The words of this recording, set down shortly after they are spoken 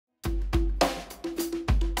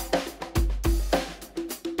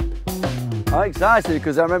I'm excited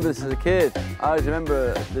because I remember this as a kid. I always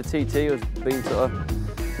remember the TT was being sort of,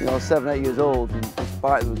 you know, 7, 8 years old, and this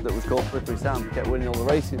bike that was called Slippery Sam kept winning all the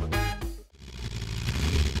races.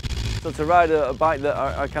 So to ride a bike that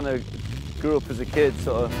I kind of grew up as a kid,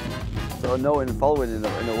 sort of knowing and following in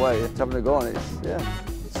a way, it's having a go on it,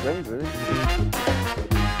 it's strange really.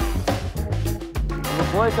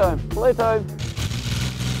 Playtime, playtime.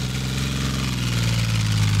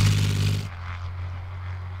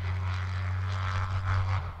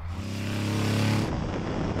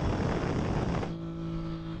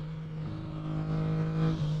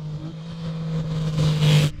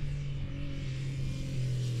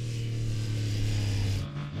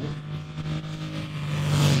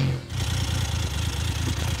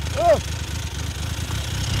 Oh!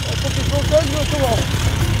 That fucking front end will come off.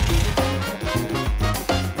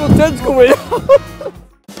 Front end's coming.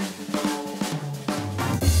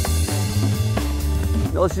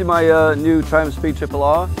 Now this is my new Triumph Speed Triple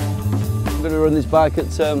R. I'm going to run this bike at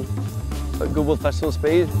Goodwood Festival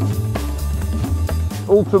speed.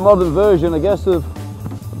 Ultra modern version, I guess, of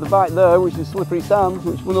the bike there, which is Slippery Sam,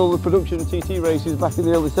 which won all the production TT races back in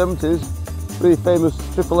the early 70s. Really famous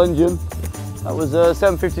triple engine. That was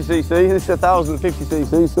 750cc, this is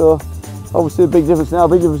 1050cc, so obviously a big difference now,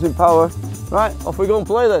 big difference in power. Right, off we go and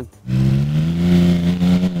play then.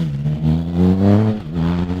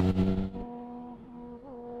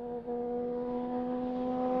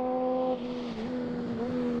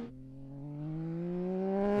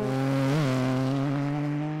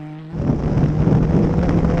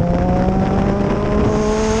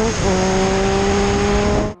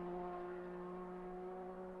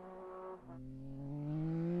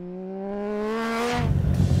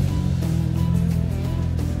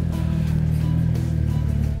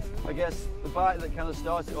 I guess the bike that kind of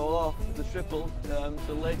started it all off, the triple,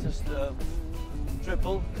 the latest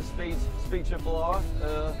triple, the Speed Triple R,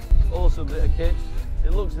 awesome bit of kit.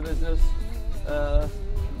 It looks the business,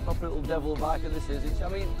 proper little devil bike that this is. I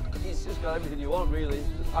mean, it's just got everything you want really.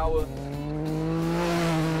 The power,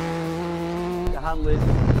 the handling,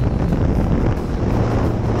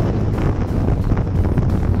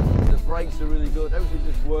 the brakes are really good, everything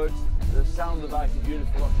just works. The sound of the bike is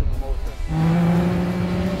beautiful on triple motor.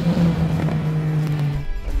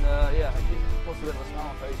 Yeah, I keep puts a bit of a smile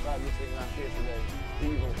on my face by this thing last year today.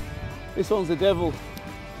 Evil. This one's the devil.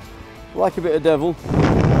 I like a bit of devil.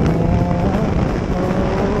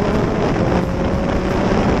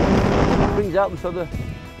 Brings out the sort of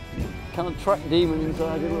kind of track demon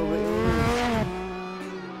inside a little bit.